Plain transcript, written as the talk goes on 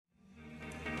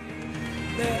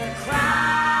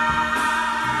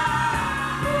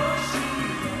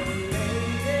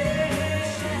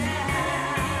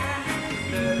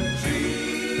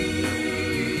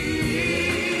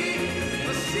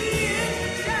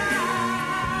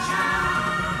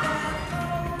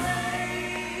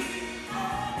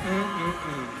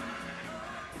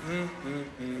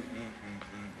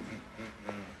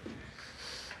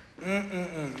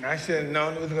I should have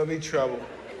known it was gonna be trouble.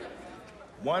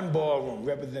 One ballroom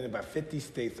represented by 50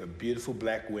 states of beautiful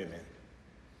black women.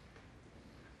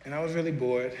 And I was really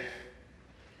bored.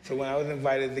 So when I was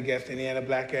invited as a guest to Indiana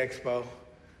Black Expo,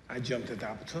 I jumped at the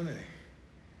opportunity.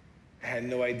 I had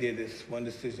no idea this one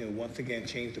decision would once again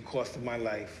change the course of my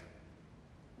life.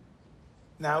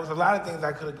 Now, there was a lot of things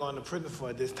I could have gone to prison for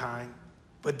at this time,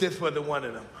 but this wasn't one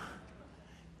of them.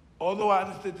 Although I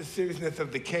understood the seriousness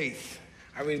of the case,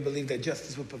 I really believed that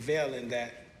justice would prevail and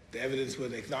that the evidence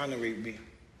would exonerate me.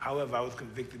 However, I was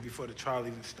convicted before the trial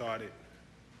even started.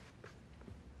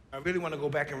 I really want to go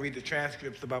back and read the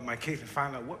transcripts about my case and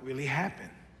find out what really happened.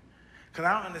 Because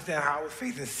I don't understand how I was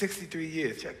facing 63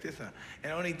 years, check this out,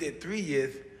 and only did 3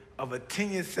 years of a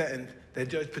 10-year sentence that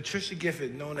Judge Patricia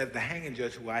Gifford, known as the hanging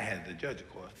judge, who I had to judge,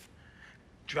 of course,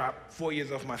 dropped 4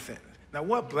 years off my sentence. Now,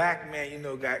 what black man,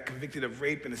 got convicted of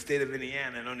rape in the state of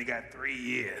Indiana and only got 3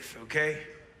 years, okay?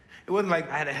 It wasn't like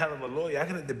I had a hell of a lawyer. I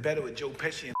could have did better with Joe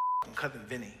Pesci and Cousin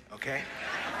Vinny, okay?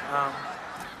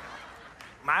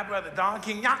 My brother, Don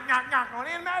King, knock, on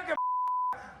in America,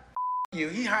 you.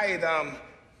 He hired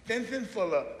Vincent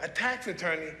Fuller, a tax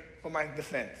attorney, for my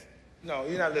defense. No,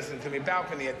 you're not listening to me.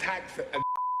 Balcony, a tax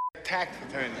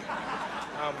attorney.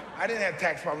 I didn't have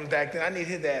tax problems back then. I need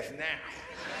his ass now.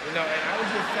 And I was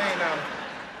just saying,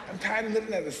 I'm tired of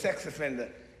living as a sex offender,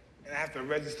 and I have to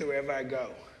register wherever I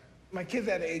go. My kids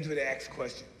are at the age where they ask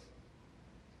questions,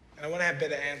 and I want to have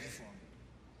better answers for them.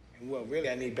 And well, really,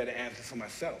 I need better answers for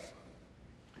myself.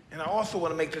 And I also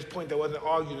want to make this point that wasn't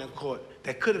argued in court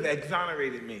that could have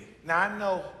exonerated me. Now, I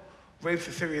know rape's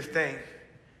a serious thing,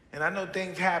 and I know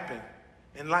things happen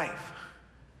in life.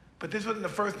 But this wasn't the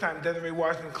first time Desiree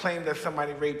Washington claimed that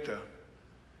somebody raped her.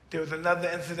 There was another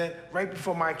incident right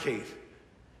before my case.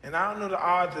 And I don't know the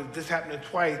odds of this happening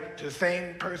twice to the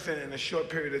same person in a short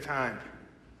period of time.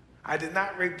 I did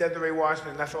not rape Desiree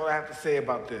Washington. That's all I have to say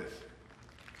about this.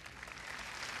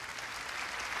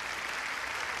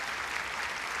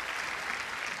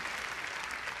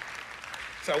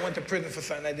 So I went to prison for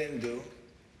something I didn't do,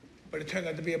 but it turned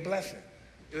out to be a blessing.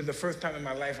 It was the first time in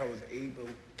my life I was able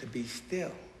to be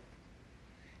still.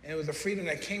 And it was a freedom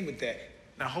that came with that.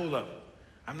 Now hold up.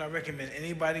 I'm not recommending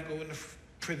anybody go into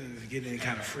prison to get any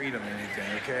kind of freedom or anything,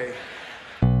 okay?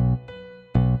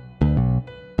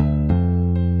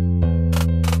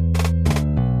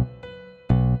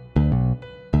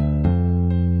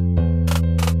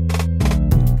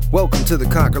 Welcome to the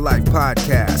Conquer Life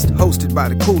podcast, hosted by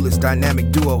the coolest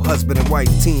dynamic duo husband and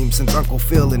wife team since Uncle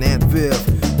Phil and Aunt Viv,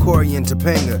 Corey and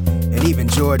Topanga, and even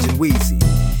George and Weezy.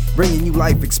 Bringing you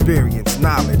life experience,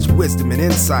 knowledge, wisdom, and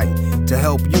insight to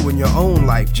help you in your own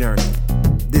life journey.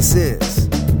 This is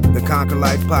the Conquer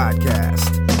Life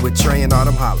podcast with Trey and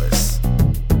Autumn Hollis.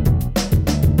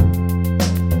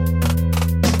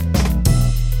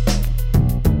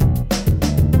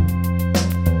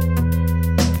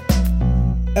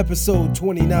 Episode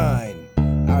 29,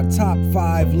 our top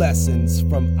 5 lessons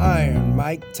from Iron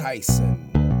Mike Tyson.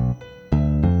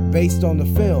 Based on the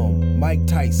film Mike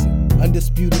Tyson,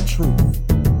 Undisputed Truth.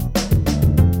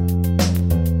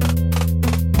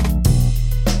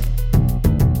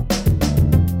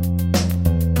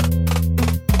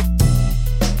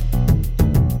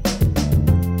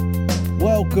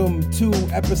 Welcome to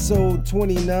episode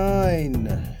 29.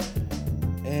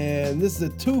 And this is a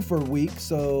twofer week,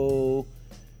 so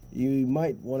you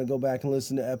might want to go back and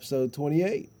listen to episode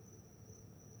 28.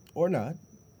 Or not.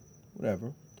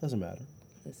 Whatever. Doesn't matter.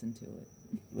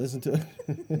 Listen to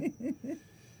it.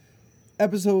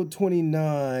 Episode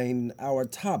 29, our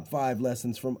top 5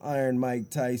 lessons from Iron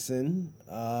Mike Tyson.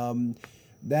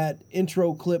 That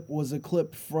intro clip was a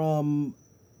clip from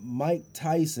Mike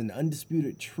Tyson,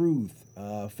 Undisputed Truth,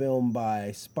 filmed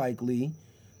by Spike Lee.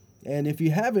 And if you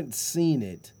haven't seen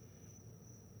it,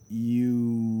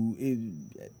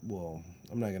 well,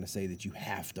 I'm not going to say that you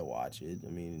have to watch it.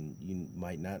 I mean, you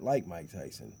might not like Mike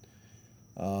Tyson.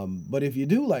 But if you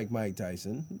do like Mike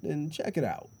Tyson, then check it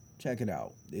out.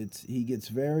 He gets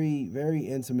very, very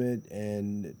intimate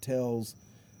and tells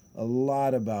a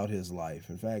lot about his life.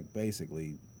 In fact,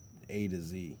 basically A to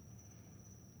Z.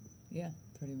 Yeah,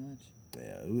 pretty much.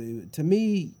 Yeah, to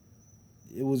me,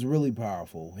 it was really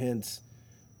powerful. Hence,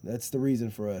 that's the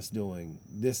reason for us doing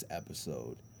this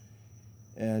episode.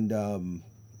 And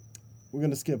we're going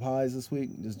to skip highs this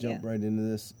week, just jump right into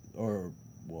this. Or,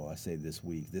 well, I say this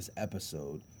week, this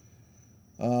episode.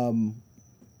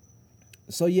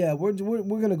 So, yeah, we're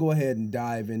going to go ahead and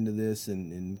dive into this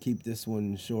and keep this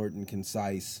one short and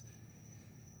concise.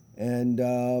 And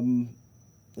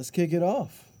let's kick it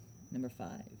off. Number 5.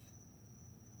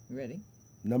 You ready?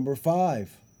 Number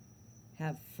 5.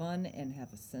 Have fun and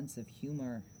have a sense of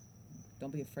humor.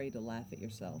 Don't be afraid to laugh at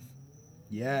yourself.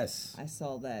 Yes. I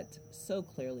saw that so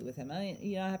clearly with him. I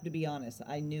have to be honest.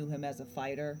 I knew him as a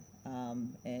fighter,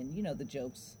 and the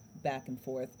jokes back and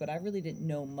forth, but I really didn't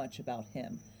know much about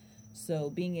him.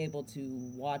 So being able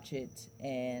to watch it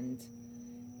and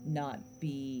not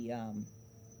be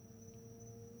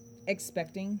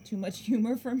expecting too much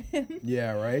humor from him.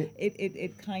 Yeah, right.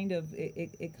 It kind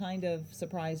of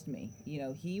surprised me.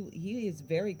 He is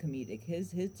very comedic.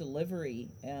 His delivery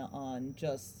on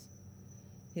just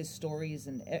his stories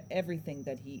and everything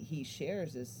that he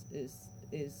shares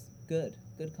is good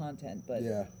content. But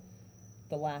yeah,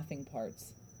 the laughing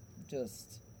parts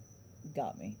just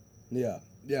got me. Yeah.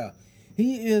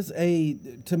 He is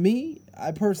to me,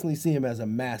 I personally see him as a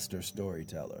master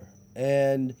storyteller.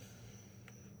 And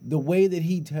the way that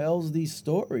he tells these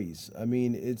stories, I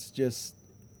mean,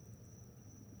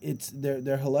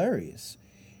 they're hilarious.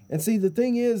 And see, the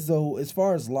thing is, though, as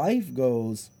far as life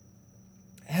goes,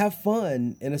 have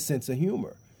fun and a sense of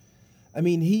humor. I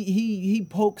mean, he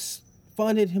pokes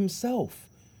fun at himself.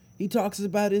 He talks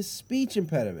about his speech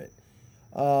impediment.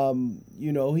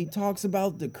 He talks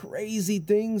about the crazy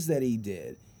things that he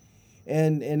did.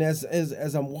 And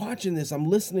as I'm watching this, I'm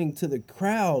listening to the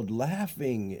crowd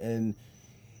laughing and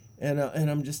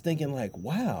I'm just thinking like,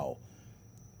 wow.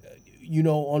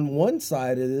 On one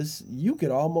side of this, you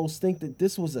could almost think that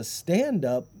this was a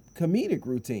stand-up comedic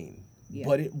routine,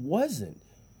 but it wasn't.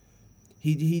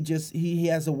 He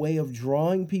has a way of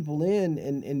drawing people in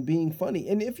and being funny.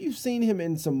 And if you've seen him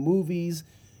in some movies,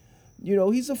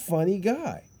 he's a funny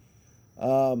guy.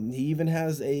 He even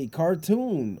has a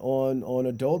cartoon on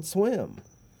Adult Swim,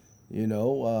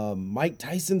 Mike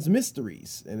Tyson's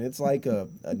Mysteries, and it's like a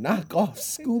knockoff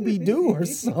Scooby-Doo or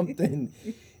something.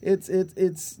 It's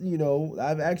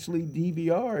I've actually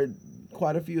DVR'd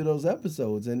quite a few of those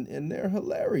episodes, and they're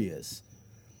hilarious.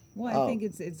 Well, I think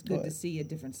it's good to see a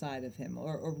different side of him,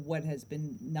 or what has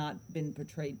not been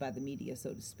portrayed by the media,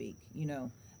 so to speak.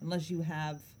 Unless you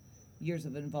have years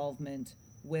of involvement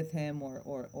with him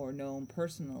or know him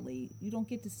personally, you don't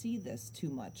get to see this too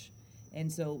much. And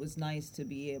so it was nice to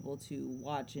be able to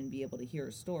watch and be able to hear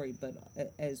a story, but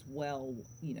as well,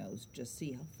 just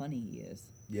see how funny he is.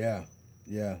 Yeah.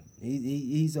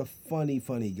 He's a funny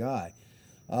guy.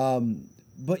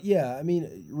 But yeah, I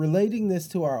mean, relating this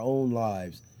to our own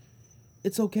lives,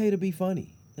 it's okay to be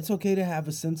funny. It's okay to have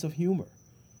a sense of humor.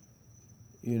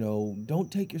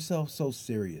 Don't take yourself so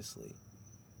seriously.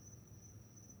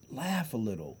 Laugh a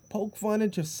little. Poke fun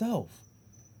at yourself.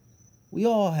 We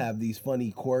all have these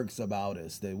funny quirks about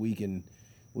us that we can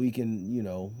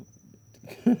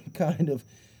kind of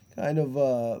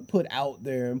put out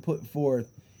there and put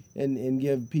forth and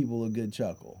give people a good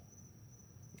chuckle.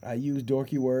 I use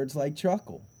dorky words like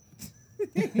chuckle.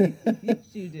 Yes,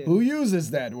 you do. Who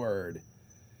uses that word?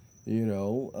 These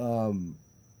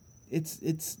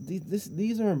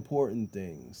are important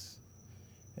things.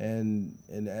 And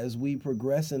as we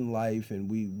progress in life and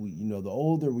we the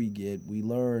older we get, we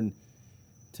learn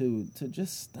to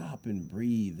just stop and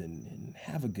breathe and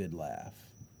have a good laugh.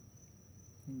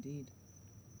 Indeed.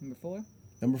 Number 4?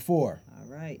 Number 4. All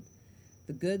right.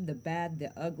 The good, the bad,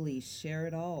 the ugly, share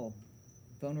it all.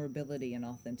 Vulnerability and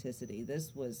authenticity.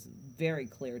 This was very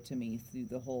clear to me through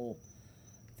the whole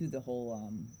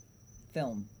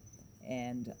film.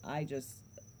 And I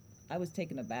was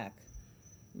taken aback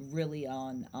really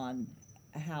on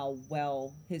how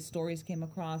well his stories came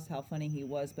across, how funny he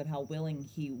was, but how willing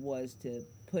he was to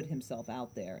put himself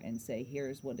out there and say,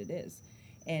 here's what it is.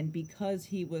 And because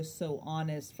he was so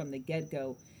honest from the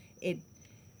get-go,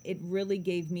 it really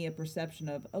gave me a perception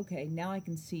of, okay, now I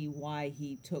can see why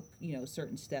he took,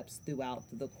 certain steps throughout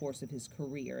the course of his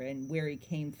career and where he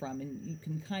came from. And you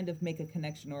can kind of make a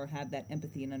connection or have that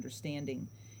empathy and understanding,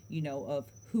 of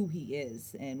who he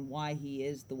is and why he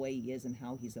is the way he is and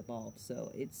how he's evolved. So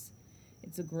it's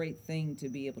a great thing to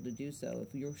be able to do so.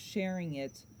 If you're sharing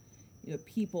it,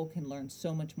 people can learn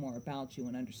so much more about you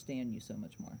and understand you so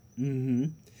much more. Mm-hmm.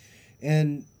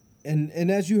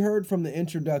 And as you heard from the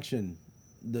introduction,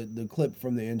 the clip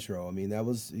from the intro, I mean,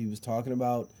 he was talking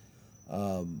about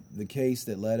the case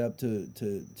that led up to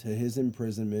his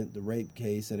imprisonment, the rape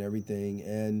case and everything.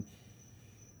 And,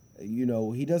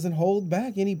 he doesn't hold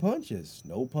back any punches,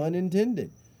 no pun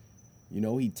intended.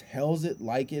 He tells it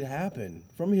like it happened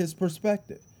from his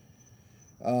perspective.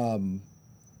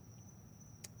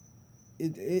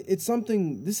 It's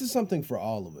something, this is something for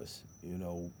all of us,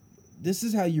 This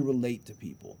is how you relate to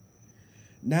people.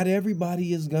 Not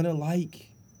everybody is going to like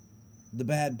the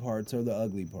bad parts or the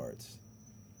ugly parts.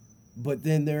 But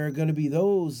then there are going to be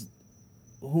those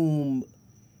whom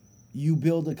you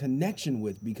build a connection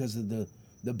with because of the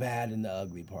bad and the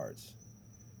ugly parts.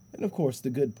 and of course the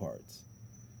good parts.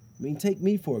 I mean, take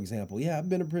me for example. Yeah, I've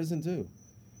been in prison too.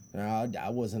 Now, I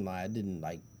wasn't like, I didn't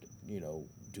like,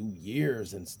 do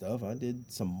years and stuff. I did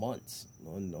some months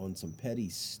on some petty,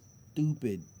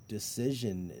 stupid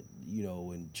decision,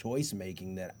 and choice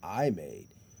making that I made.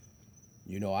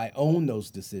 I own those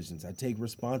decisions. I take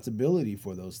responsibility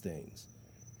for those things.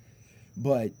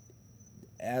 But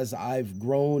as I've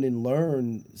grown and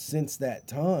learned since that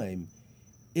time,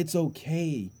 it's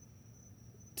okay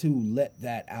to let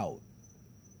that out.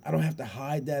 I don't have to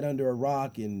hide that under a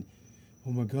rock and,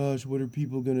 oh my gosh, what are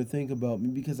people going to think about me?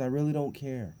 Because I really don't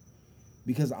care.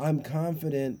 Because I'm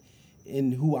confident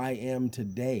in who I am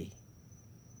today.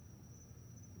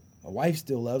 My wife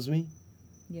still loves me.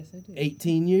 Yes, I do.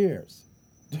 18 years.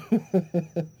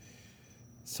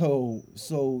 So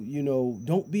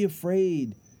don't be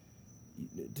afraid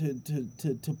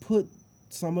to put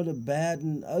some of the bad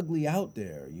and ugly out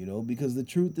there, because the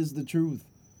truth is the truth.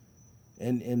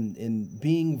 And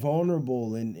being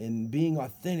vulnerable and being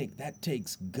authentic, that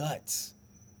takes guts.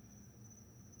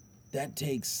 That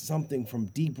takes something from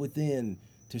deep within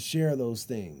to share those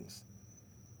things.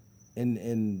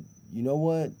 And you know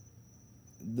what?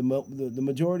 The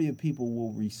majority of people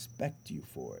will respect you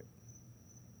for it.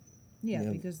 Yeah,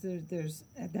 because there's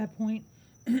at that point,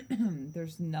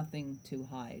 there's nothing to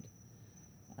hide.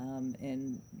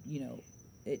 And,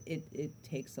 it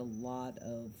takes a lot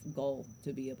of gall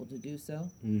to be able to do so.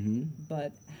 Mm-hmm.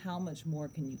 But how much more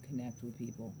can you connect with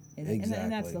people? Exactly.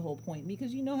 And that's the whole point.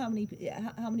 Because you know how many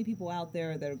people out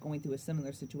there that are going through a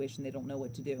similar situation, they don't know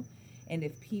what to do. And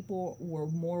if people were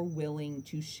more willing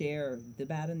to share the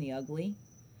bad and the ugly,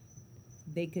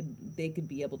 they could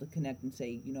be able to connect and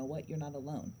say, you know what, you're not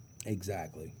alone.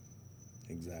 Exactly.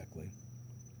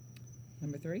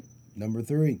 Number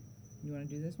 3? You want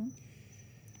to do this one?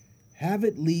 Have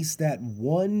at least that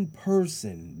one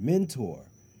person, mentor,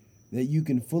 that you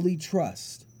can fully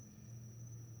trust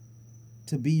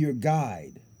to be your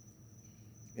guide.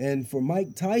 And for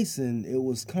Mike Tyson, it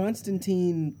was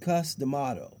Constantine Cus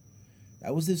D'Amato.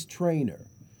 That was his trainer.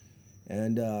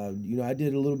 And, I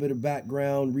did a little bit of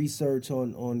background research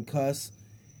on Cus.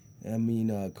 I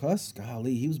mean, Cus,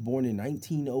 golly, he was born in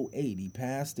 1908. He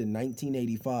passed in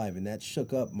 1985, and that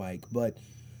shook up Mike. But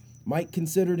Mike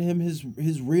considered him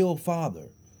his real father.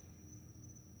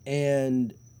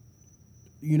 And,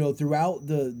 throughout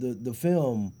the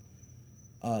film,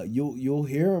 you'll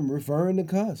hear him referring to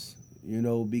Cus,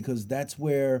 because that's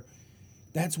where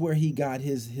he got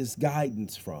his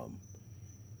guidance from.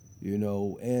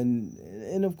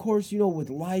 And of course, with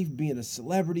life, being a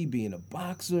celebrity, being a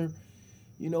boxer,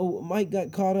 Mike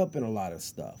got caught up in a lot of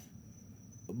stuff.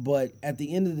 But at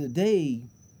the end of the day,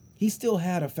 he still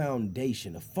had a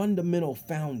foundation, a fundamental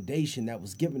foundation that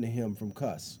was given to him from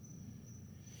Cus.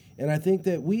 And I think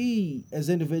that we, as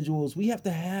individuals, we have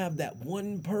to have that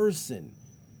one person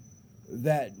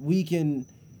that we can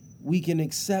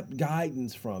accept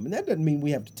guidance from. And that doesn't mean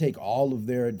we have to take all of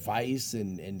their advice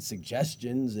and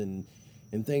suggestions and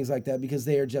things like that, because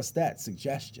they are just that,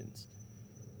 suggestions.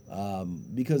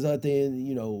 Because at the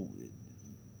end,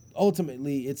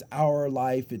 ultimately it's our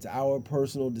life, it's our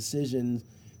personal decisions,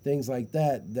 things like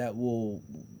that will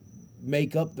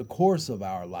make up the course of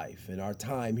our life and our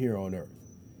time here on earth.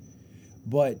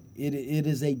 But it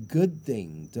is a good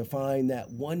thing to find that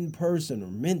one person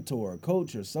or mentor or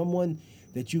coach or someone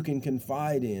that you can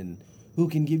confide in, who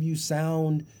can give you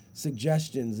sound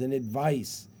suggestions and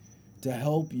advice to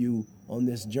help you on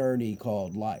this journey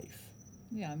called life.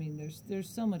 Yeah, I mean, there's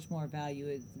so much more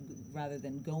value rather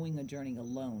than going a journey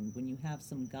alone. When you have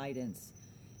some guidance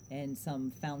and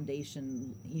some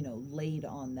foundation, laid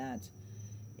on that,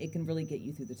 it can really get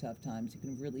you through the tough times. It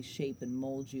can really shape and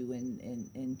mold you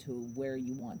into where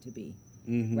you want to be,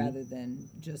 rather than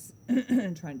just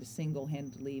trying to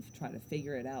single-handedly try to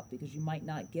figure it out, because you might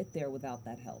not get there without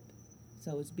that help.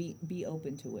 So it's be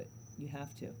open to it. You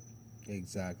have to.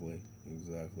 Exactly.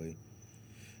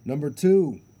 Number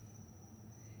 2.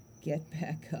 Get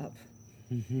back up.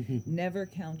 Never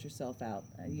count yourself out.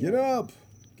 Get up.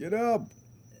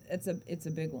 It's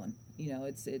a big one.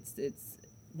 It's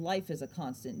life is a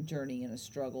constant journey and a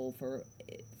struggle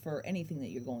for anything that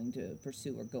you're going to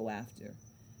pursue or go after.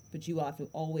 But you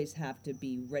always have to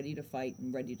be ready to fight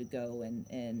and ready to go,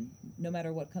 and no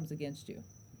matter what comes against you.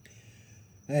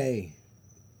 Hey,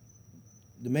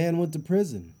 the man went to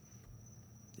prison.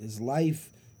 His life,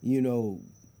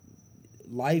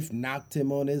 life knocked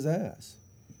him on his ass.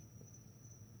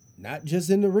 Not just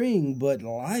in the ring, but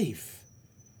life.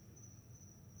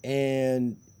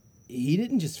 And he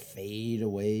didn't just fade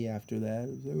away after that.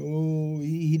 It was like,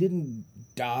 he didn't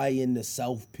die into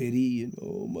self-pity and,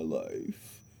 my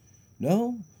life.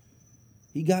 No,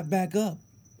 He got back up.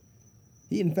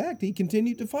 In fact, he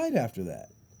continued to fight after that.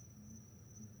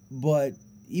 But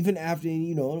even after,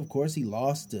 of course, he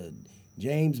lost to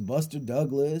James Buster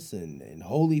Douglas and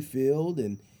Holyfield,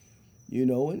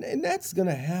 and that's going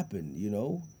to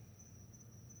happen,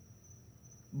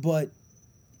 But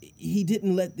he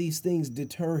didn't let these things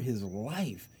deter his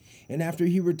life. And after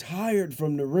he retired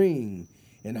from the ring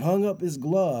and hung up his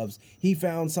gloves, he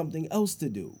found something else to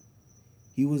do.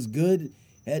 He was good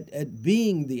at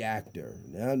being the actor.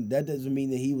 Now, that doesn't mean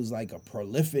that he was like a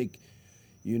prolific,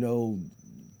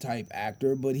 type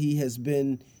actor, but he has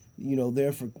been,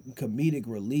 there for comedic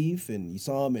relief. And you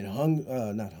saw him in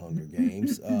not Hunger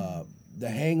Games, The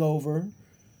Hangover,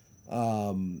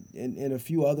 and a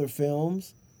few other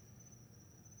films.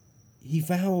 He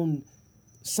found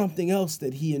something else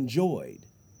that he enjoyed,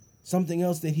 something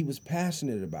else that he was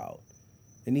passionate about,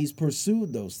 and he's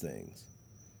pursued those things.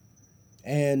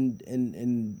 And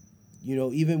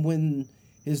even when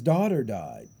his daughter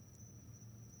died,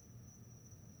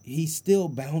 he still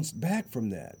bounced back from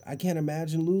that. I can't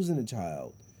imagine losing a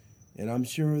child. And I'm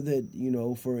sure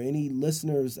that, for any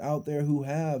listeners out there who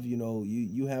have,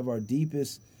 you have our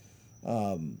deepest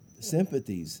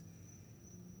sympathies.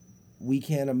 We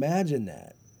can't imagine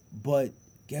that. But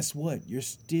guess what? You're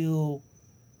still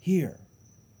here.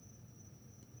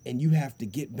 And you have to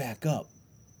get back up.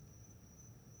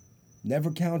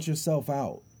 Never count yourself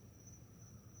out.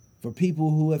 For people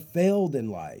who have failed in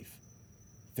life,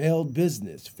 failed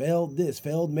business, failed this,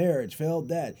 failed marriage, failed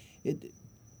that,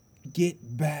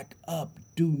 get back up.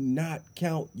 Do not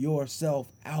count yourself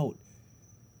out.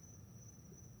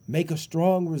 Make a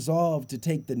strong resolve to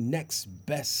take the next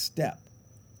best step.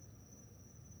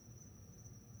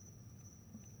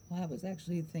 Well, I was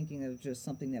actually thinking of just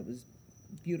something that was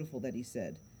beautiful that he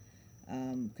said.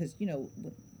 Because,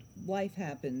 life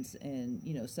happens and,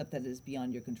 stuff that is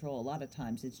beyond your control. A lot of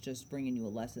times it's just bringing you a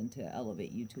lesson to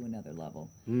elevate you to another level.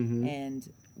 Mm-hmm.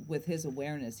 And with his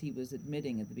awareness, he was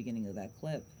admitting at the beginning of that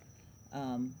clip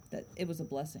that it was a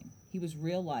blessing. He was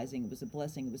realizing it was a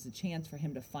blessing. It was a chance for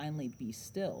him to finally be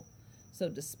still. So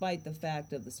despite the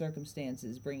fact of the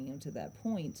circumstances bringing him to that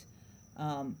point,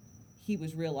 he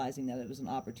was realizing that it was an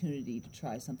opportunity to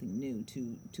try something new,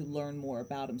 to learn more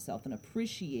about himself and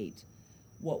appreciate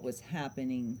what was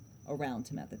happening around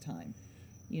him at the time.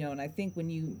 And I think when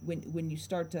you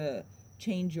start to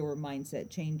change your mindset,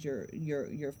 change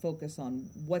your focus on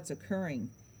what's occurring,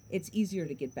 it's easier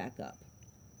to get back up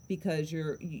because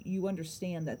you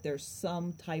understand that there's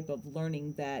some type of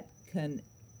learning that can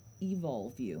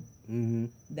evolve you, mm-hmm.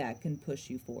 that can push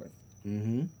you forth.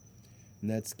 Mm-hmm. And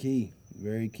that's key,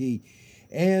 very key.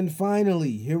 And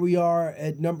finally, here we are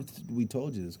at we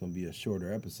told you this is going to be a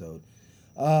shorter episode.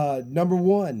 Number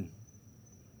 1.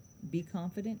 Be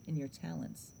confident in your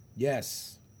talents.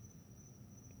 Yes.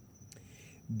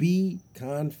 Be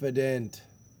confident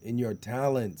in your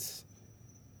talents.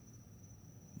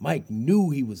 Mike knew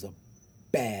he was a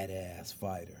badass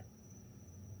fighter.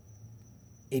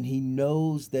 And he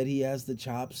knows that he has the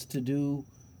chops to do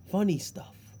funny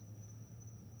stuff.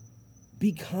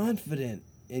 Be confident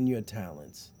in your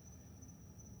talents.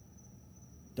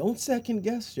 Don't second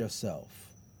guess yourself.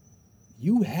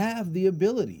 You have the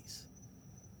abilities.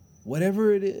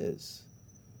 Whatever it is.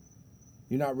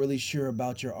 You're not really sure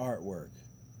about your artwork.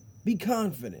 Be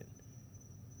confident.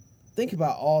 Think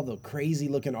about all the crazy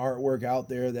looking artwork out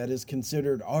there that is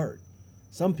considered art.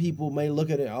 Some people may look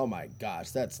at it, oh my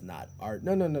gosh, that's not art.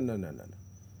 No.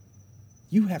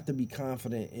 You have to be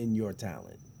confident in your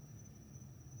talent.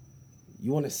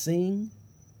 You want to sing?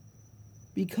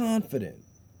 Be confident.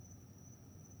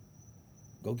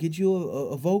 Go get you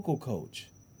a vocal coach.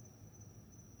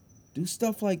 Do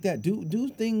stuff like that. Do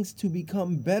things to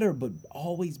become better, but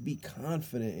always be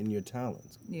confident in your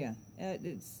talents. Yeah,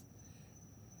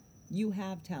 you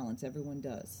have talents. Everyone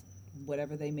does,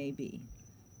 whatever they may be.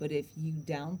 But if you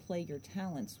downplay your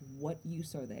talents, what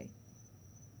use are they?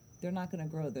 They're not going to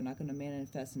grow. They're not going to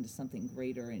manifest into something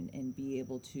greater and be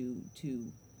able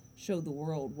to show the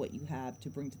world what you have to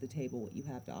bring to the table, what you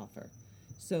have to offer.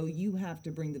 So you have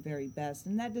to bring the very best,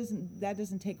 and that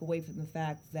doesn't take away from the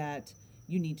fact that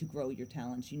you need to grow your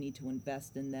talents. You need to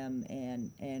invest in them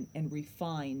and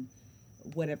refine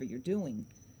whatever you're doing.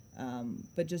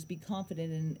 But just be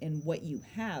confident in what you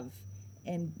have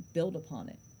and build upon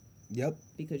it. Yep.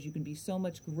 Because you can be so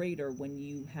much greater when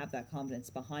you have that confidence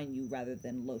behind you rather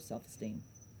than low self-esteem.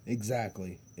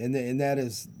 Exactly. And that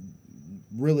is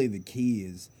really the key,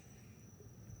 is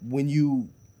when you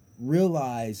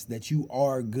realize that you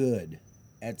are good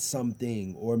at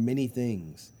something or many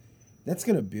things, that's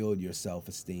going to build your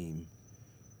self-esteem.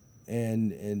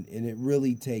 And it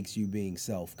really takes you being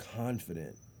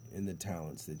self-confident in the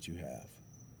talents that you have.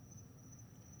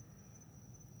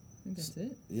 I think that's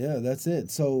it. Yeah, that's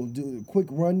it. So do a quick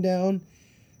rundown.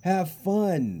 Have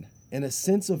fun and a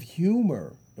sense of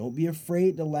humor. Don't be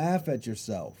afraid to laugh at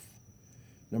yourself.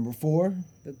 Number 4.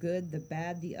 The good, the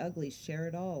bad, the ugly, share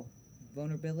it all.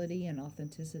 Vulnerability and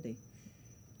authenticity.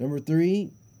 Number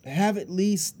 3, have at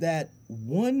least that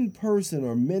one person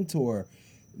or mentor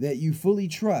that you fully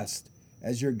trust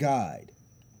as your guide.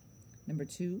 Number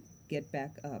 2, get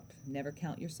back up. Never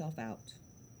count yourself out.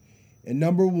 And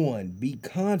number 1, be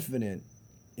confident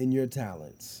in your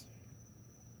talents.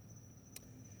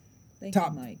 Thank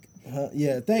you, Mike.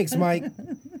 Yeah, thanks, Mike.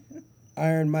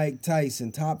 Iron Mike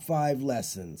Tyson, top 5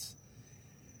 lessons.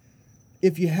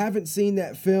 If you haven't seen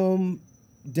that film,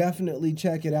 definitely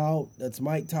check it out. That's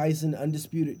Mike Tyson,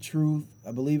 Undisputed Truth.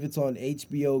 I believe it's on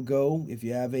HBO Go, if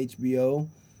you have HBO.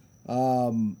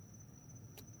 And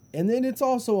then it's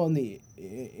also on the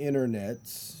internet.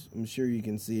 I'm sure you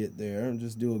can see it there.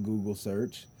 Just do a Google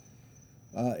search.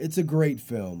 It's a great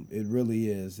film. It really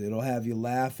is. It'll have you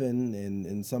laughing,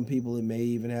 and some people it may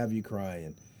even have you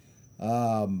crying.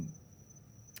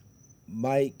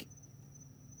 Mike,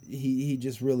 he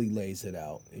just really lays it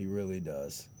out. He really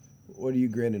does. What are you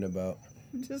grinning about?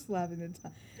 I'm just laughing at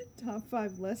top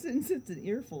 5 lessons. It's an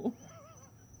earful.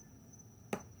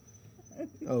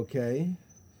 Okay.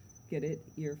 Get it?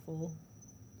 Earful.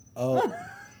 Oh.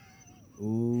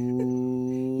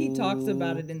 Ooh. He talks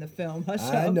about it in the film.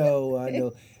 I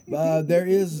know. There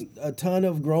is a ton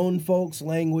of grown folks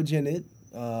language in it.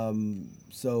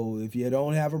 So if you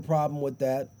don't have a problem with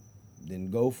that,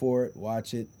 then go for it.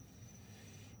 Watch it.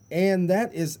 And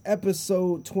that is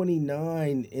episode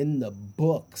 29 in the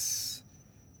books.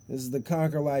 This is the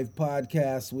Conquer Life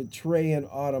podcast with Trey and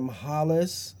Autumn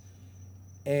Hollis.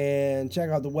 And check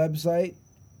out the website,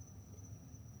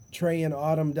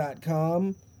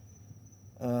 treyandautumn.com.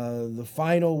 The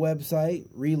final website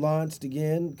relaunched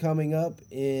again, coming up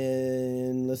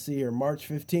in, March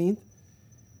 15th.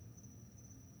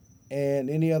 And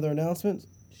any other announcements?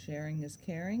 Sharing is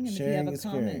caring. And Sharing if you have a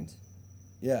comment. Caring.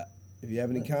 Yeah. If you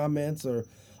have any comments, or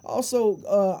also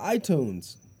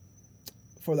iTunes.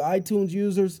 For the iTunes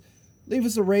users, leave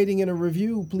us a rating and a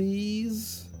review,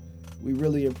 please. We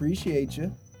really appreciate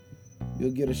you.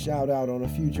 You'll get a shout out on a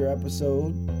future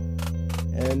episode.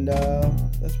 And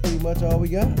that's pretty much all we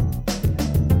got.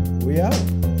 We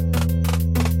out.